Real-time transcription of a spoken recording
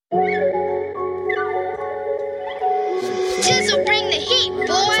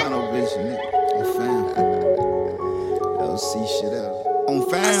see shit else. On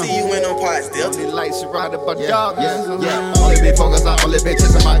fam. I see you in them parts, still. Only lights surrounded by darkness. Only be focused on, only be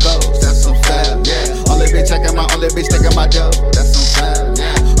chasing my goals. That's some fam. Only be checking my, only be sticking my dough. That's some fam.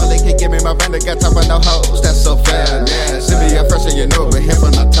 Only can give me my friend that got top of no hoes. That's so fam. Send me a fresh and you know, but hip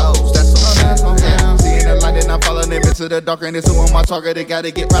on the toes. That's so fam. Seeing the light and I'm falling into the dark and it's who on my target. They gotta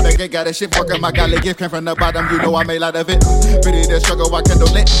get right, they got that shit working. My golly gift came from the bottom, you know I made light of it. Pity the struggle, I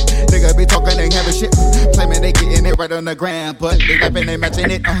kindle it. Nigga be talking, they having shit. Claiming they getting it right on the ground, but they rapping, they matching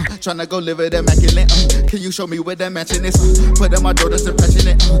it. Tryna go live it immaculate. Can you show me where that matching is? Put in my daughter's impression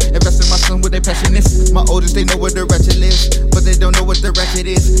it. Invest in my son with their passion is. My oldest, they know what the ratchet is, but they don't know what the ratchet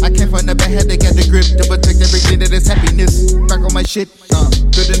is. I came from the bad head, they got the grip to protect everything that is happiness. Back on my shit,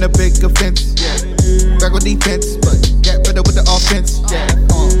 good in a big offense. Back on defense, but get better with the offense.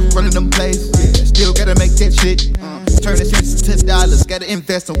 Running them plays, still gotta make that shit. Turn the shit to $10, gotta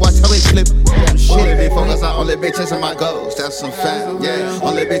invest and watch how it flip. Only be focused on, only be chasing my goals. That's some fam,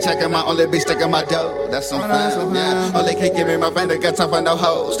 Only be checking my, only be sticking my dough. That's some fam, Only can give me my friend that got top on no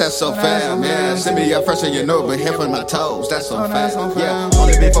hoes. That's so fam, Send me a fresh and you know, but here for my toes. That's so fam,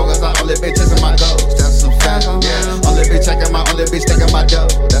 Only be focused on, only be chasing my goals. That's some fam, Only be checking my, only be sticking my dough.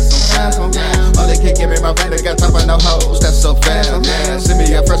 That's some fam, Only can give me my friend that got top on no hoes. That's so fam, Send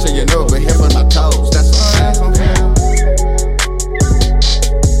me a fresh and you know, but here for my toes. That's so fam.